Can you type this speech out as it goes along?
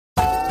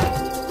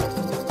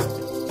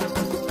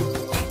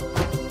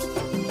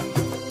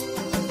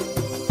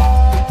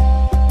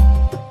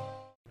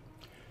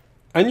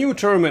A new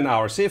term in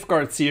our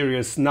safeguard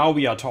series. Now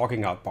we are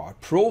talking about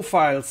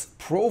profiles.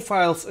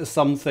 Profiles is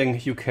something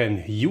you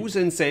can use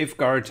in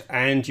safeguard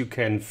and you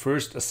can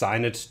first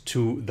assign it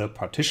to the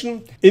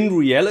partition. In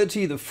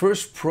reality, the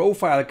first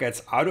profile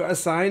gets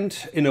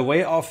auto-assigned in a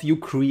way of you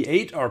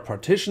create our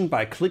partition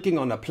by clicking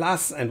on a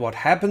plus, and what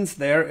happens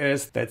there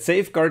is that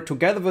safeguard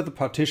together with the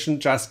partition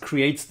just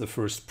creates the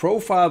first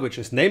profile, which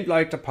is named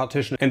like the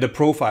partition, and the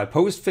profile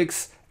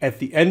postfix. At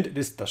the end, it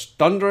is the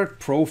standard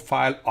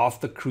profile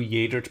of the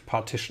created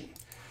partition.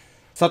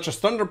 Such a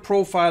standard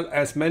profile,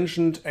 as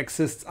mentioned,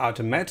 exists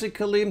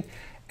automatically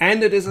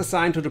and it is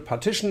assigned to the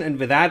partition, and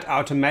with that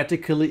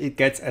automatically it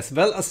gets as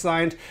well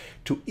assigned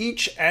to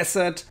each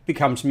asset,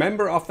 becomes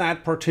member of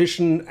that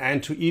partition,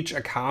 and to each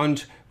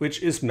account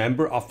which is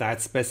member of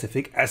that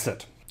specific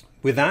asset.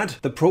 With that,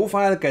 the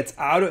profile gets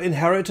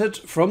auto-inherited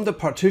from the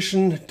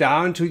partition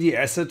down to the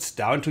assets,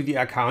 down to the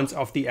accounts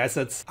of the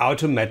assets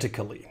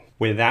automatically.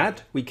 With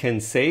that, we can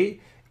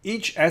say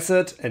each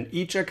asset and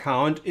each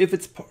account, if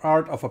it's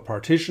part of a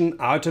partition,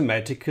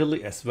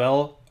 automatically as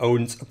well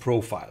owns a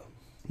profile.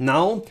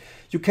 Now,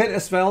 you can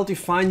as well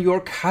define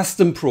your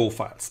custom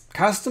profiles.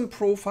 Custom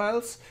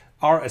profiles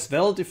are as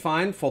well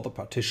defined for the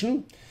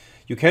partition.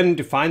 You can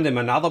define them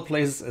in other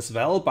places as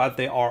well, but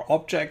they are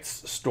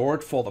objects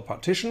stored for the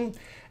partition.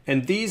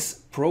 And these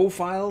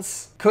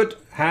profiles could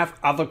have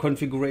other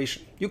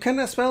configuration. You can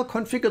as well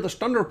configure the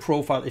standard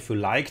profile if you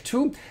like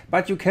to,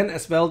 but you can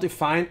as well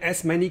define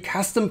as many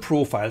custom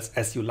profiles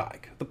as you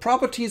like. The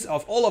properties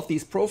of all of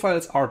these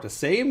profiles are the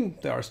same.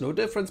 There is no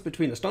difference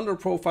between a standard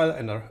profile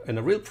and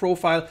a real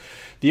profile.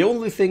 The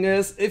only thing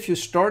is, if you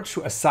start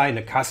to assign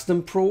a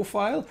custom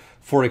profile,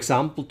 for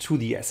example, to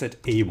the asset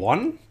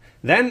A1,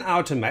 then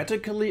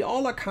automatically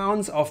all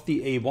accounts of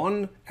the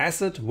A1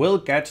 asset will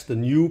get the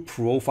new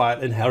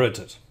profile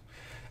inherited.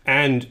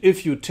 And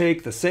if you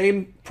take the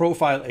same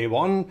profile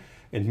A1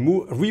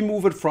 and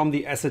remove it from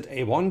the asset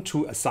A1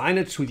 to assign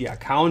it to the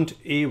account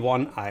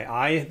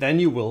A1II,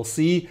 then you will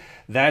see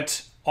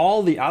that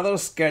all the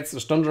others gets the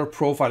standard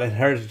profile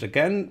inherited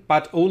again,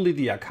 but only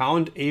the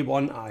account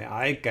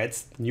A1II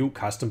gets the new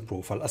custom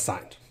profile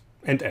assigned.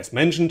 And as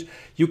mentioned,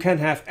 you can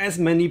have as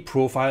many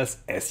profiles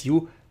as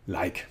you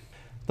like.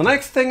 The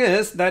next thing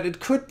is that it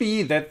could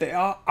be that there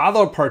are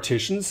other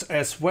partitions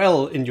as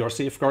well in your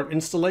safeguard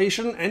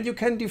installation, and you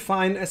can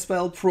define as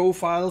well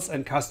profiles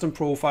and custom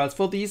profiles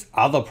for these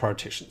other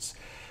partitions.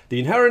 The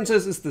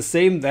inheritance is the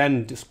same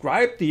then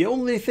described. The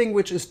only thing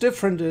which is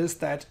different is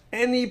that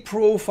any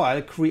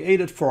profile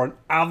created for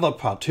another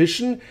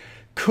partition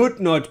could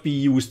not be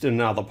used in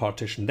another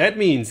partition. That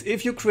means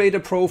if you create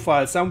a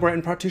profile somewhere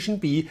in partition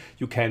B,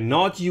 you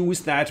cannot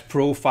use that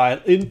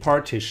profile in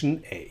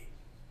partition A.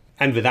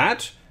 And with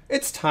that,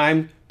 it's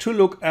time to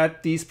look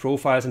at these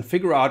profiles and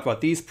figure out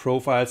what these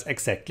profiles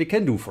exactly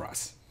can do for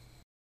us.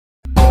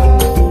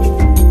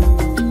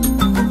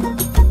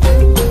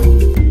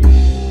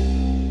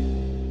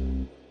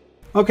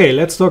 Okay,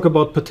 let's talk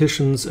about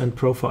partitions and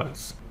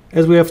profiles.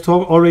 As we have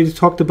already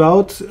talked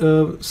about,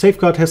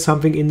 Safeguard has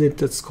something in it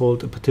that's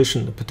called a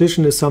partition. A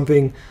partition is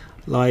something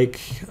like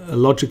a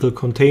logical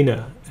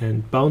container,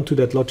 and bound to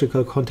that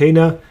logical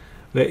container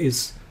there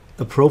is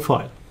a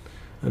profile.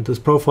 And this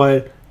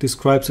profile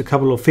describes a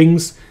couple of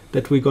things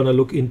that we're going to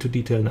look into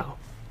detail now.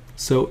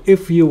 So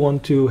if you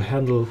want to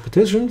handle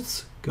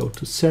partitions, go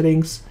to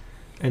Settings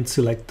and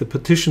select the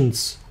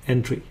Partitions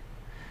entry.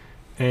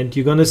 And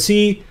you're going to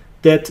see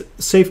that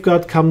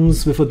Safeguard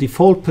comes with a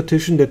default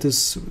partition that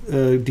is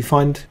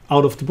defined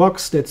out of the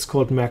box. That's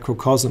called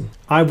macrocosm.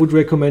 I would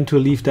recommend to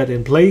leave that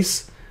in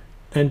place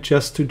and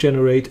just to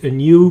generate a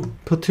new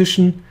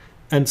partition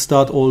and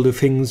start all the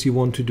things you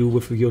want to do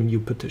with your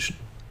new partition.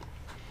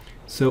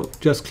 So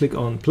just click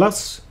on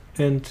plus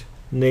and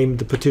name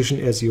the partition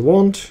as you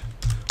want,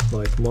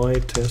 like my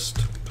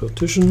test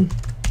partition,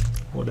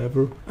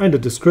 whatever, and a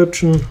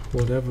description,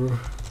 whatever.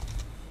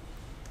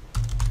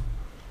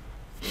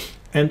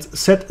 And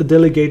set a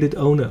delegated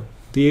owner.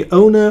 The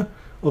owner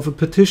of a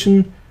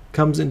partition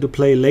comes into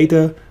play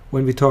later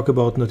when we talk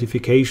about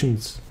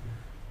notifications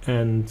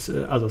and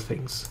other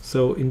things.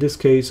 So in this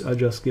case, I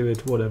just give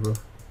it whatever,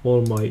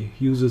 all my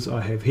users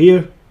I have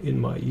here in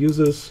my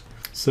users.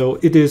 So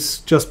it is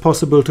just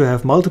possible to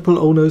have multiple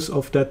owners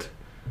of that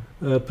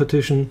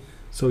partition.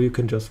 So you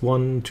can just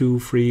 1, 2,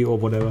 3 or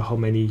whatever, how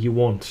many you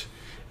want.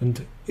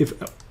 And if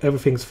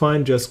everything's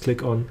fine, just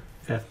click on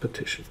Add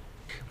Partition.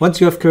 Once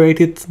you have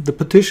created the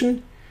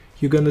partition,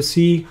 you're going to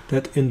see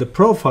that in the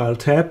Profile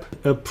tab,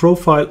 a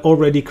profile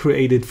already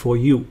created for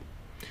you.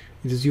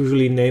 It is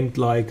usually named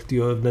like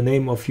the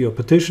name of your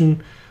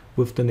partition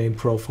with the name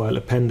profile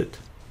appended.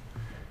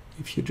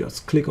 If you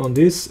just click on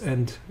this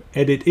and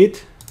edit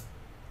it,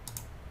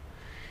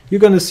 you're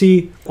going to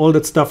see all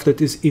that stuff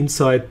that is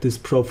inside this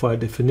profile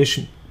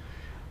definition.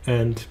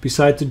 And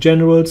besides the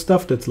general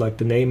stuff, that's like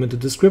the name and the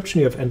description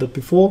you have entered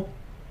before,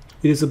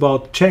 it is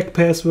about check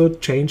password,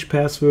 change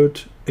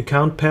password,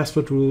 account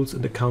password rules,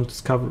 and account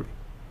discovery.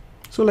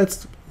 So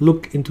let's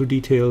look into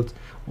details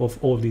of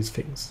all these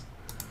things.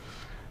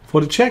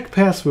 For the check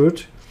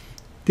password,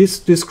 this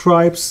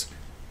describes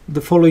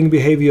the following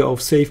behavior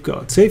of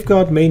Safeguard.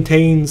 Safeguard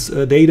maintains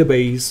a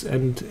database,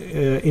 and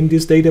in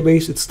this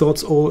database it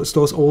stores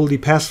all the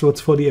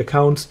passwords for the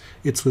accounts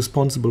it's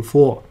responsible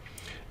for.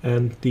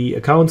 And the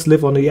accounts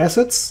live on the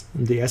assets,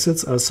 and the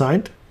assets are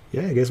assigned,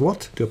 yeah, guess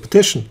what? To a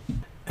petition.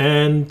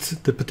 And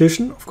the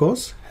petition, of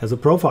course, has a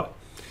profile.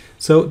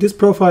 So this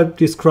profile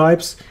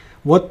describes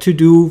what to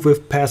do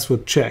with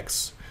password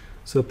checks.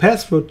 So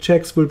password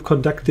checks will be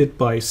conducted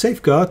by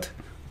Safeguard,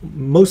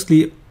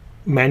 mostly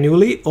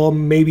manually or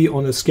maybe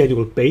on a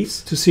scheduled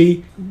base, to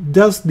see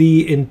does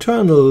the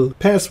internal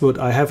password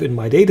I have in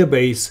my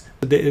database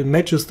that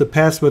matches the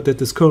password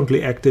that is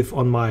currently active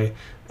on my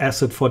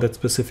asset for that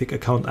specific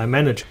account I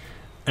manage.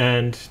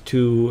 And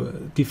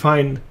to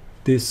define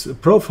this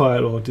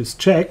profile or this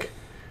check,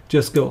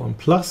 just go on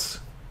plus,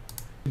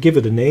 give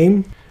it a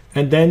name,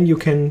 and then you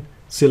can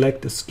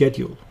select a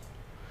schedule.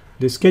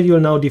 The schedule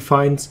now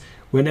defines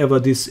whenever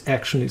this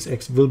action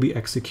will be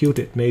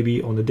executed,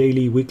 maybe on a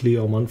daily, weekly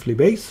or monthly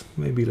base.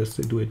 Maybe let's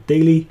do it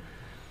daily,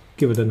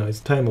 give it a nice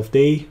time of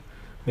day,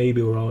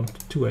 maybe around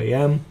 2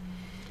 AM.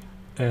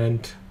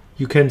 And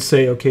you can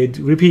say, okay,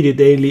 repeat it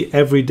daily,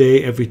 every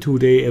day, every 2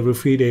 days, every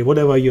 3 days,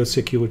 whatever your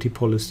security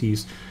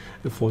policies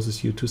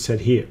forces you to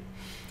set here.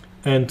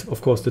 And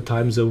of course the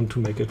time zone to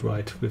make it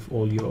right with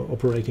all your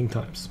operating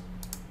times.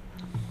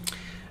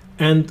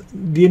 And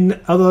the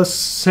other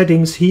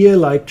settings here,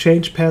 like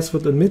change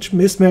password and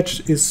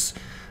mismatch, is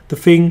the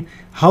thing.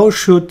 How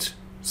should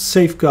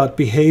Safeguard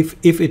behave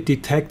if it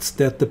detects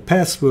that the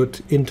password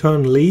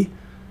internally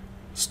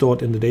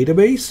stored in the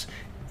database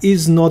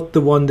is not the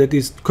one that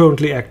is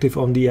currently active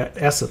on the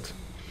asset?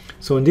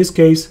 So in this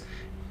case,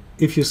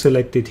 if you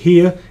select it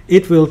here,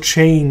 it will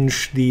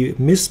change the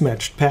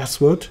mismatched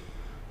password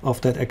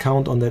of that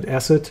account on that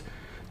asset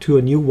to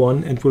a new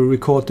one and will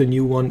record the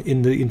new one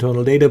in the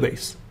internal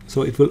database.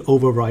 So it will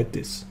overwrite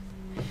this.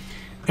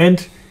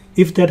 And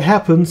if that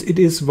happens, it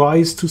is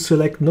wise to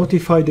select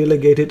notify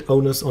delegated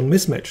owners on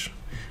mismatch.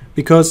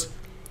 Because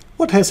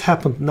what has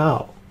happened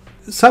now?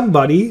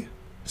 Somebody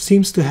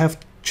seems to have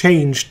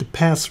changed the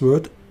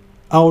password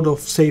out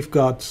of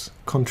Safeguard's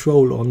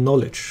control or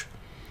knowledge.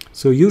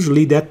 So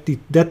usually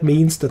that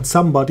means that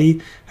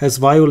somebody has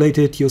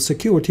violated your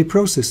security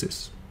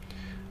processes.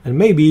 And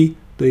maybe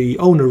the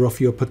owner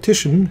of your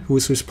petition, who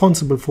is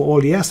responsible for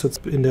all the assets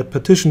in that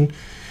petition,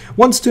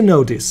 wants to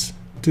know this,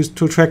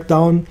 to track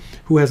down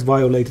who has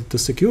violated the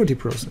security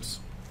process.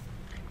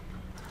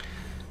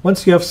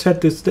 Once you have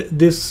set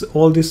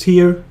all this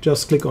here,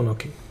 just click on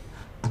OK.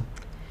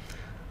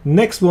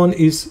 Next one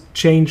is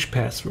change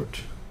password.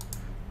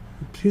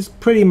 It's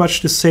pretty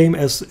much the same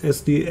as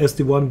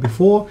the one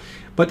before,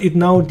 but it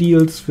now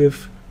deals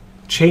with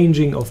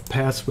changing of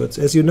passwords.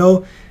 As you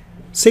know,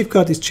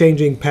 Safeguard is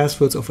changing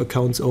passwords of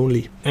accounts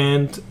only,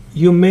 and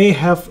you may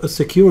have a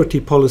security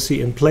policy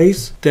in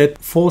place that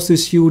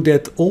forces you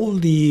that all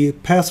the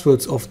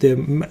passwords of the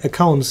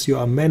accounts you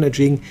are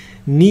managing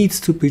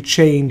needs to be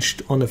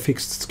changed on a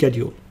fixed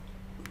schedule.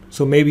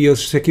 So maybe your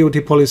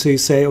security policy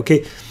say,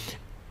 okay,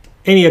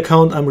 any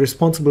account I'm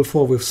responsible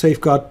for with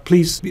Safeguard,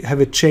 please have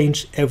it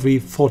changed every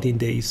 14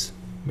 days,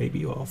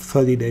 maybe, or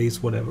 30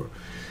 days, whatever.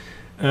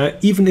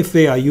 Even if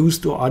they are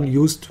used or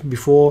unused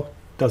before,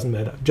 doesn't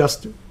matter.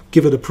 Just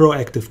give it a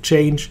proactive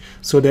change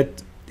so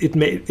that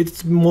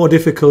it's more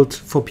difficult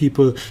for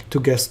people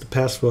to guess the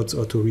passwords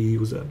or to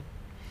reuse them.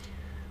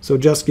 So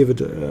just give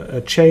it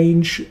a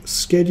change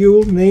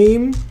schedule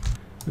name,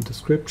 a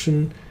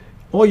description,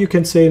 or you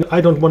can say I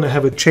don't want to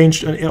have it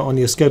changed on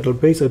your scheduled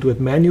base, I do it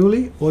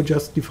manually, or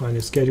just define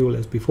a schedule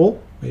as before,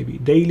 maybe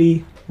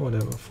daily,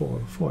 whatever,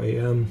 4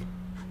 AM,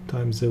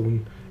 time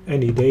zone,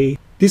 any day.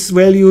 This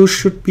value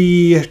should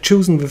be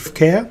chosen with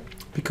care,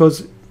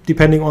 because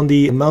depending on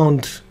the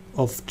amount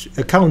of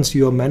accounts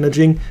you are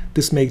managing,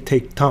 this may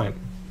take time.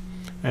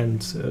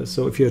 And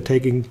so if you're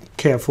taking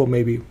care for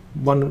maybe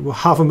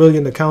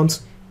 500,000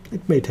 accounts,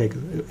 it may take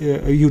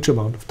a huge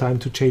amount of time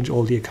to change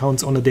all the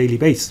accounts on a daily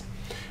basis.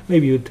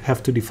 Maybe you'd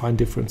have to define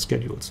different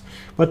schedules,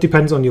 but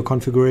depends on your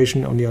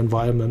configuration, on your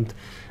environment,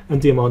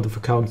 and the amount of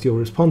accounts you're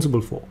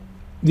responsible for.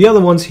 The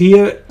other ones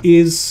here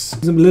is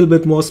a little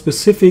bit more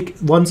specific.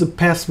 Once a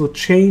password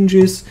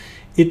changes,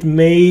 it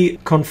may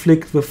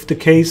conflict with the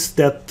case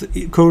that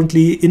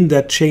currently in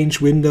that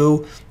change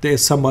window there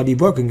is somebody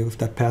working with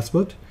that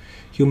password.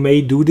 You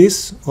may do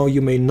this or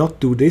you may not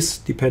do this,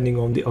 depending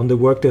on the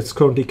work that's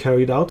currently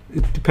carried out.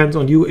 It depends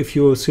on you. If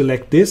you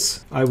select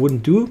this, I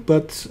wouldn't do,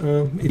 but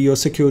your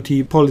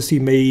security policy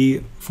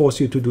may force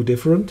you to do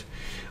different.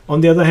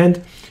 On the other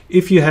hand,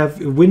 if you have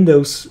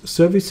Windows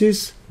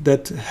services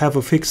that have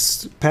a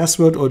fixed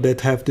password or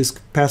that have this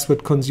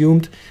password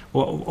consumed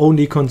or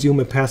only consume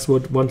a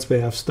password once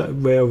they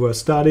were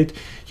started,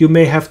 you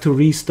may have to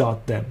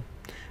restart them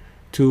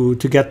to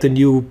get the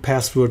new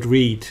password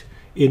read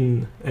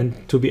in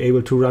and to be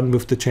able to run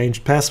with the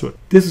changed password.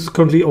 This is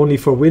currently only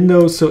for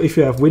Windows, so if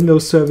you have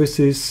Windows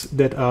services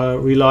that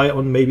rely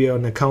on maybe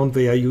an account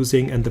they are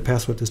using and the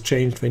password is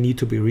changed, they need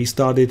to be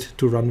restarted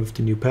to run with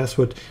the new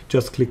password,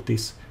 just click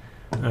this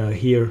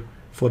here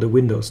for the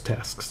Windows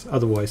tasks.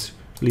 Otherwise,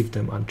 leave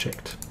them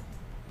unchecked.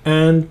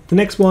 And the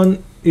next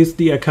one is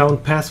the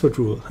account password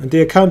rule. And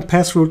the account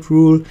password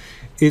rule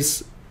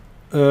is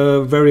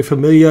very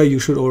familiar. You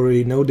should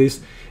already know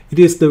this. It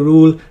is the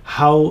rule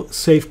how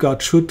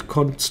Safeguard should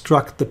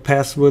construct the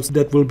passwords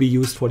that will be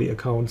used for the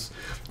accounts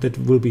that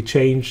will be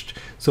changed.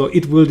 So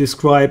it will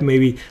describe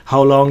maybe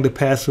how long the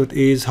password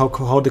is, how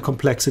the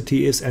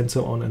complexity is, and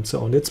so on and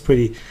so on. That's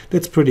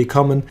pretty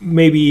common.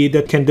 Maybe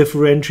that can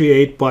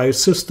differentiate by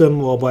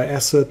system or by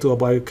asset or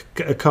by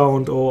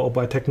account or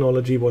by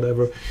technology,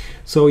 whatever.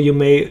 So you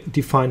may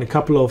define a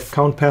couple of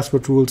account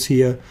password rules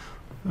here.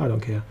 I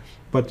don't care.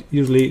 But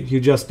usually you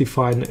just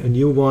define a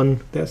new one.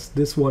 That's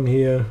this one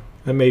here.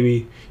 And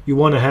maybe you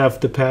want to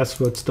have the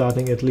password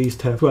starting at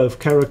least have 12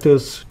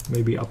 characters,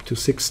 maybe up to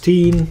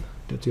 16,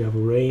 that you have a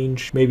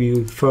range.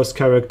 Maybe first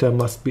character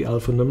must be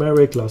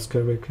alphanumeric, last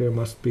character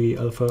must be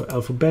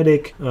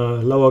alphabetic.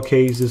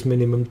 Lowercase is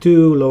minimum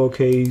 2,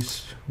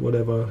 lowercase,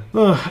 whatever.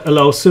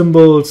 Allow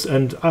symbols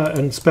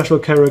and special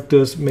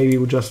characters,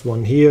 maybe just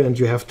one here, and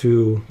you have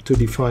to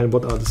define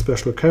what are the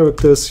special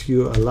characters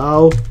you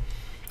allow,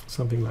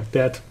 something like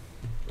that.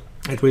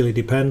 It really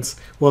depends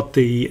what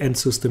the end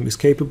system is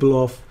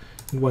capable of.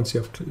 And once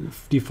you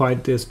have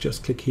defined this,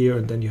 just click here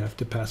and then you have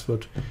the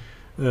password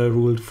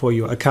rule for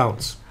your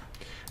accounts.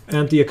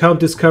 And the account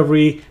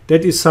discovery,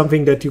 that is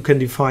something that you can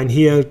define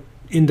here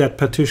in that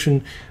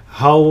partition,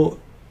 how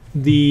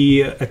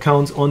the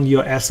accounts on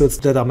your assets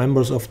that are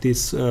members of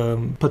this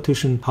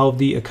partition, how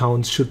the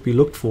accounts should be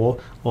looked for,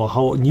 or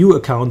how new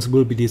accounts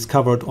will be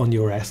discovered on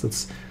your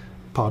assets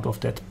part of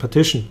that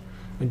partition.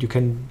 And you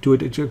can do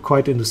it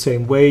quite in the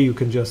same way. You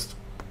can just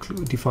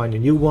define a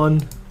new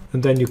one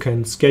and then you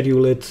can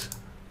schedule it.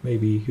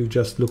 Maybe you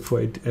just look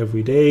for it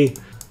every day,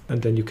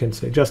 and then you can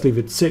say just leave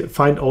it,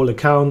 find all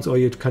accounts, or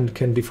you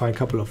can define a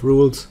couple of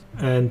rules,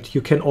 and you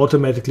can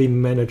automatically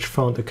manage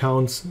found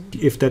accounts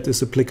if that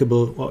is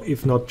applicable, or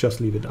if not, just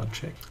leave it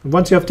unchecked. And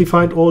once you have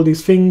defined all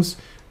these things,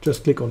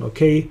 just click on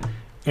OK,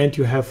 and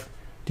you have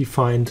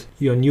defined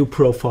your new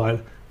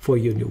profile for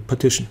your new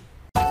partition.